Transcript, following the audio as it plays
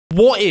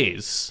What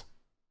is,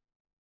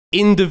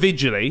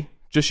 individually,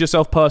 just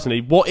yourself personally,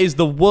 what is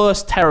the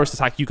worst terrorist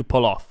attack you could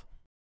pull off?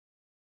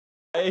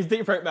 It's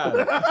Deep Throat Man.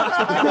 Oh,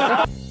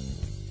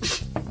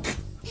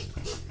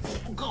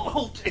 God,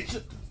 oh,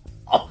 Jesus.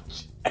 Oh,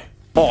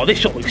 oh, this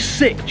shot looks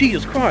sick.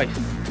 Jesus Christ.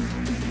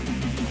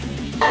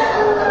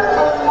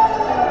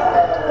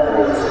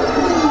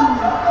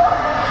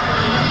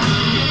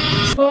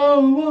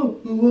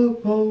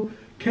 Oh,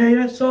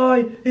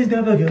 KSI is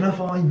never gonna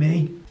find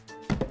me.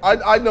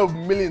 I know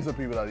millions of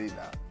people that eat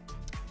that.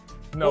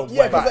 No, well,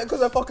 yeah, because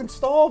they're fucking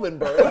starving,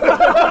 bro.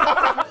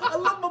 I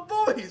love my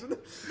boys.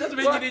 Doesn't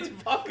mean you need to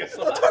fuck us.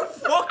 I don't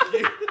fuck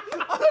you.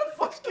 I don't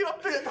fuck you.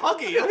 I'm being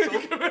huggy.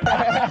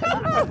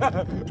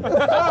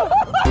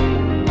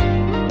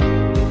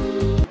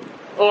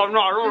 Oh, I'm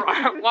not.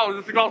 That was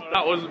disgusting.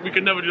 That was. We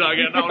could never do that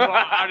again. That was.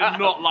 I did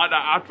not like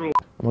that at all.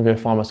 I'm gonna go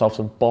find myself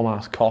some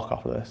bomb-ass cock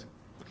after this.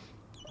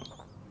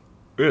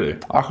 Really?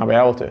 I can't be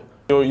able to.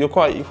 You're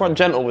quite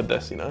gentle with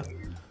this, you know.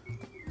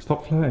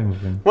 Stop flirting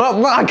with him.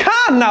 Well, I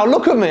can now.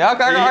 Look at me. I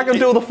can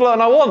do all the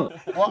flirting I want.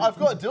 Well, I've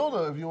got a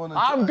dildo if you want to.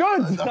 I'm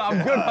good.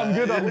 I'm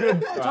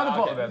good. Try to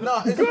pop them.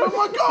 No, it's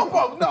my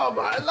girlfriend. No,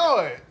 man, allow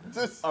it.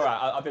 Just... All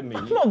right, I didn't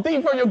mean you. Not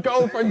deep on your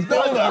girlfriend's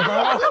dildo,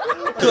 bro.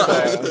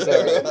 I'm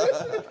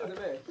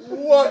sorry.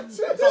 What?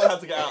 That's all I had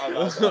to get out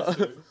of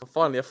that.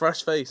 Finally, a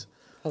fresh face.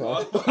 I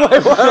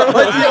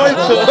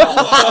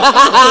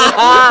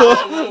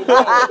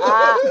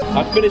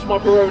finished my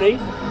Peroni,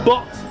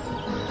 but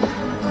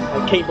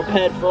I came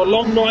prepared for a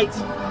long night.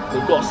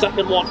 We've got a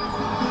second one.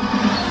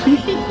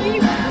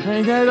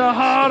 They get a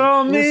heart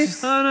on me.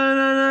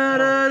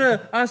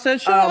 I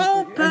said, show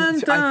up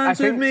and dance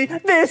with me.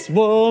 This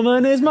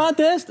woman is my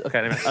test. Okay,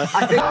 anyway.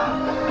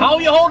 How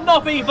are you holding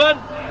up, Ethan?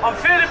 I'm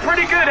feeling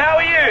pretty good, how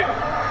are you?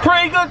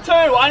 Pretty good too.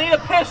 I need a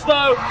piss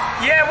though.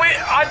 Yeah,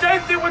 I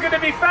don't think we're going to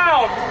be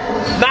found.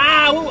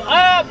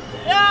 Nah,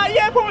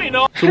 yeah, probably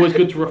not. It's always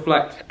good to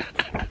reflect.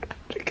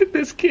 Look at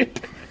this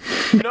kid.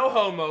 No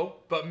homo,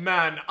 but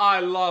man,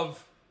 I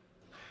love.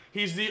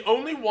 He's the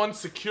only one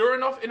secure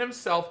enough in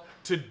himself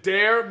to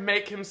dare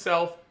make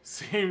himself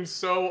seem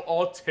so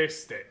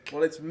autistic.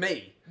 Well, it's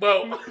me.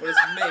 Well, it's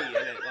me,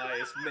 innit? Like,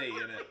 it's me,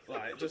 innit?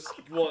 Like, just,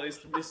 what,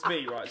 it's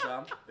me, right,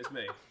 Sam? It's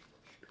me.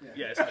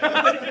 Yeah, it's me.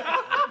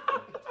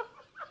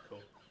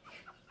 Cool.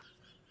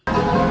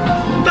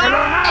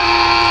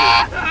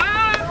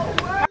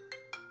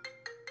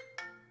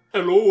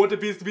 Hello, what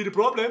appears to be the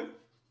problem?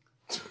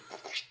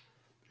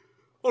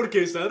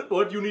 Okay, sir,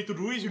 what you need to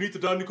do is you need to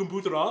turn the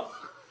computer off,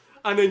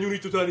 and then you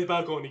need to turn it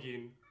back on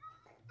again.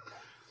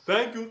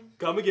 Thank you.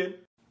 Come again.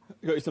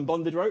 You got you some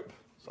bondage rope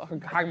so I can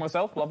hang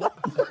myself. Love that.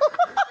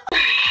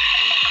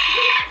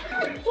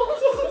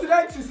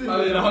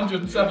 I'm in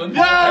 107.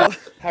 Yeah!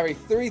 Harry,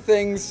 3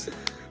 things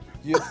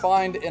you'd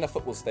find in a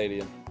football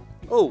stadium.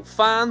 Oh,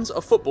 fans,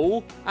 a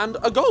football, and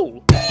a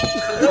goal.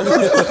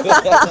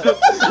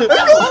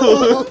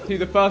 He's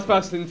the first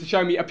person to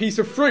show me a piece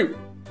of fruit.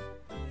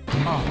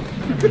 Oh.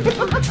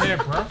 Hey,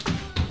 bro.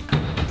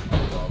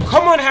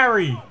 Come on,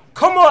 Harry.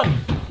 Come on.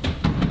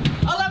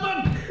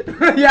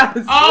 11.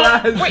 Yes. Oh,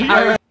 yes. Wait,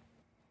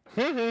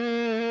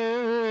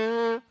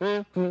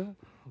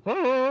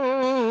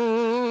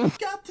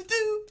 Got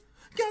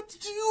to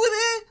do with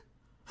it.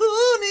 Who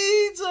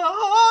needs a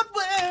heart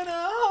when a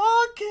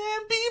heart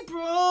can be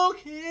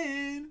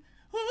broken?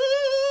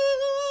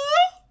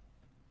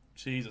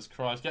 Jesus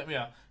Christ, get me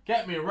a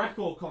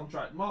record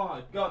contract.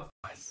 My God.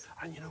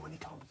 And you know when he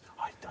comes,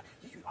 I thought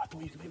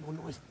you could make more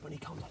noise when he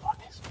comes like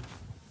this.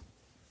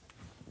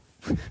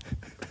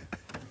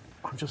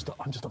 I'm just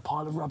a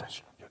pile of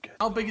rubbish. You're good.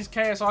 How big is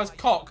KSI's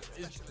cock?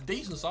 It's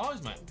decent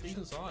size, mate.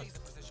 Decent size.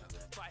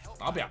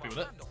 I'll be happy with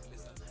it.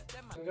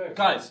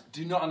 Guys,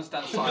 do not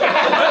understand science.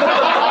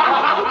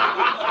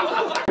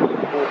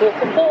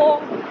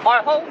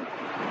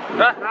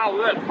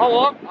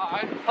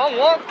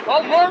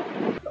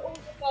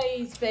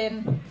 Day's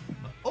been.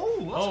 Oh,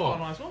 that's quite a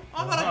nice one.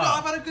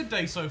 I've had a good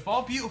day so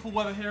far. Beautiful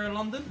weather here in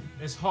London.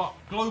 It's hot.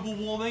 Global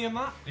warming and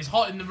that. It's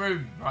hot in the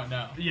room right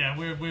now. Yeah,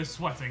 we're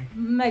sweating.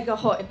 Mega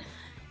hot in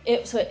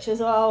Ipswich as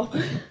well.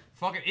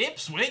 Fucking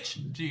Ipswich?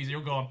 Jeez,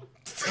 you're gone.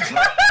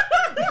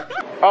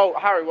 Oh,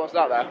 Harry, what's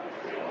that there?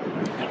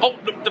 Oh,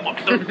 don't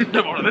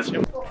bother this.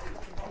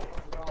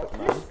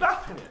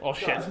 Oh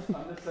shit.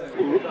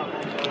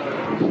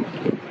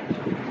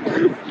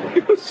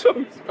 You're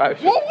so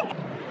special. What?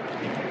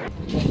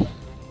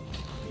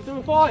 You're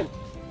doing fine.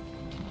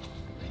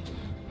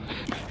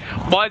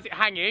 Why is it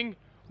hanging?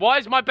 Why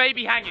is my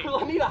baby hanging?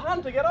 I need a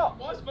hand to get up.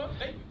 Why is my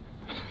baby?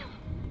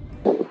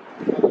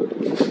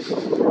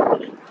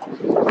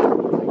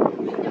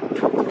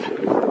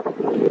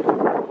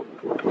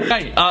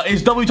 Hey,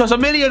 is w2s a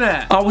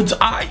millionaire?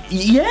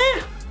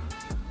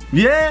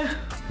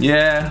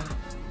 Yeah.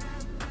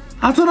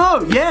 I don't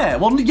know, yeah,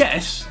 well,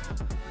 yes.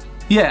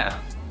 Yeah.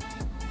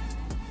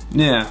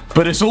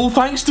 But it's all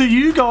thanks to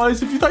you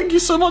guys. Thank you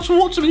so much for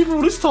watching me for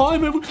all this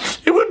time. It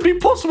wouldn't be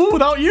possible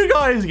without you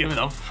guys giving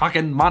the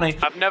fucking money.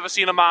 I've never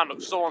seen a man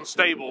look so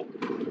unstable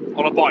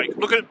on a bike.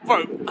 Look at it,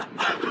 bro.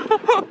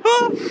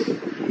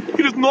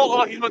 not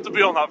like he's meant to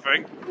be on that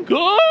thing.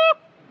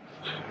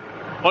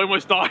 I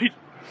almost died.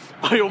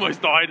 I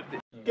almost died.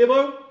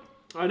 Gibbo,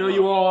 I know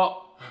you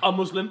are a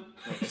Muslim,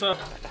 so...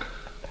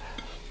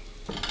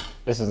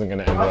 This isn't going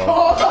to end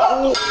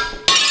well.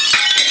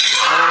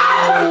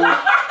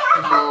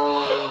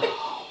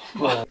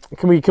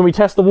 Can we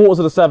test the waters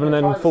of the 7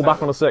 and then fall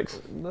back on a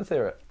 6? Let's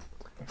hear it.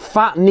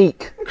 Fat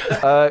neek.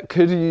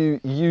 Could you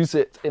use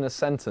it in a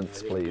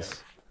sentence,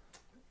 please?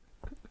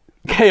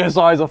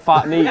 KSI is a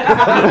fat neek.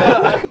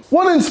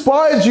 What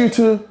inspired you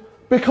to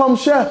become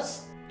chefs?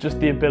 Just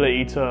the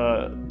ability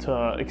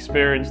to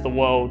experience the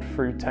world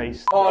through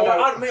taste. Oh no,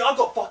 I've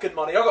got fucking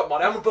money. I've got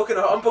money. I'm booking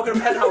a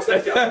penthouse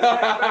next year. What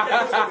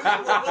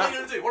are you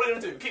gonna do? What are you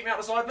gonna do? Kick me out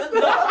the side, man?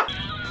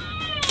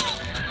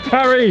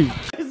 Harry!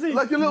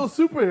 Like a little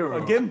superhero.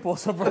 A gimp or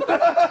something.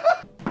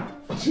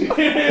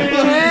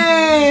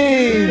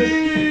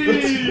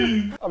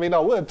 I mean, I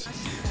would.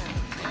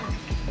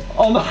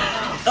 Oh no!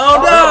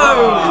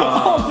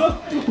 Oh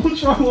no!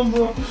 What's wrong,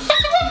 bro?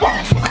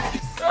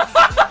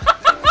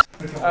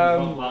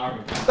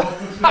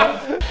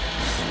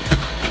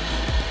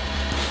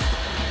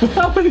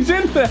 How many's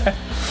in there?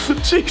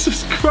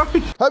 Jesus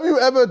Christ! Have you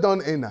ever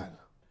done anal?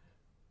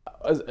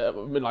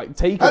 Like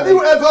taken. Have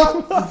you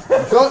ever done?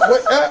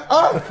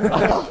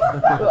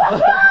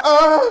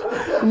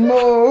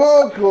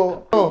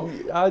 Morocco. Oh.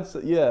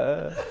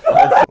 Yeah.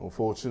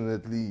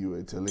 Unfortunately, you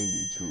were telling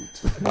the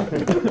truth.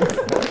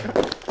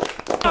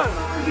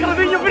 I'm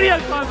in your video,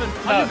 Simon!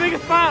 I'm your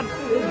biggest fan!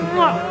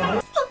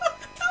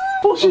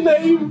 What's your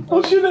name?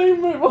 What's your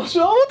name, mate? I don't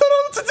know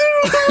what to do!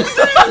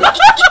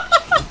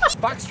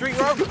 Backstreet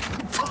Road.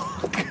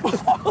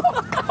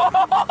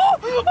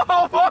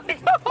 Oh my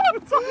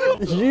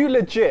god! You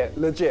legit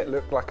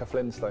look like a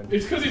Flintstone.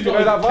 It's because he's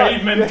got a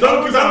caveman.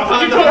 Don't get the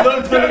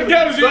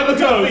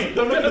toes.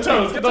 Don't get the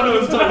toes. Get the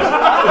toes.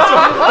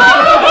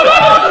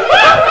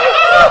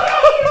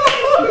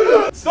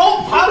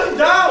 Stop patting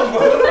down,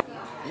 bro.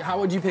 How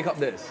would you pick up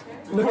this?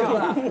 Look at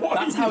that.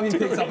 That's how he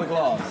picks up a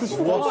glass.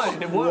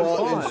 What is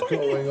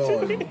going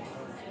on?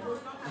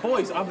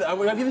 Boys, have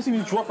you ever seen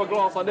me drop a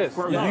glass like this?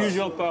 Yes. Use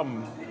your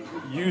thumb.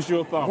 Use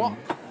your thumb. What?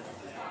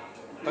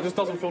 That just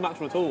doesn't feel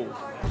natural at all.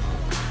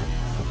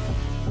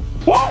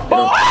 What? I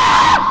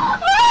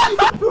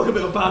feel like a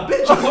bit of a bad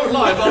bitch. I won't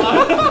lie,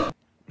 but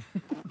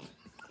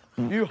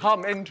You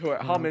hum into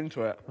it. Hum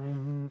into it.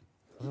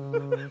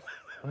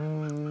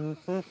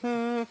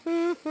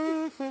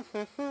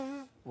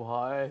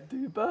 Why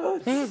do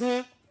birds?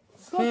 Do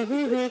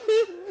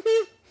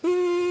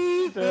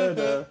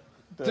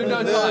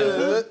no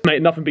time.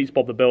 Mate, nothing beats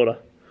Bob the Builder.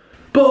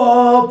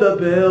 Bob the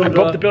Builder. And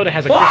Bob the Builder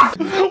has a What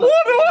do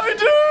I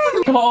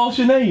do? Can I ask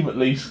your name at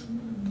least?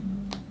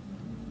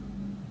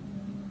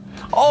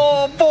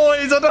 Oh,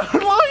 boys, I don't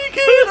like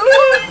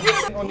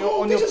it! On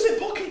your Just in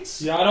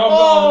pockets. Yeah, I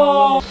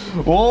know.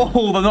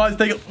 Oh, the night's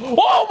taking.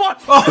 Oh my!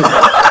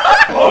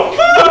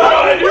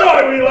 You're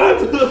right, we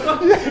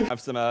lad.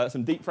 Have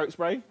some deep throat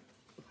spray.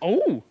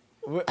 Oh.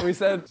 We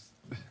said.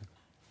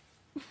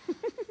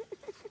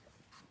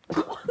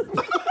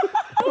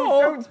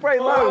 Don't spray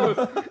loads.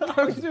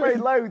 Don't spray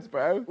loads,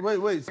 bro.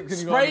 Wait.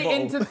 Spray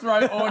into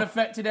throat or an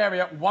affected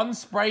area. 1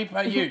 spray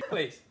per use,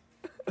 please.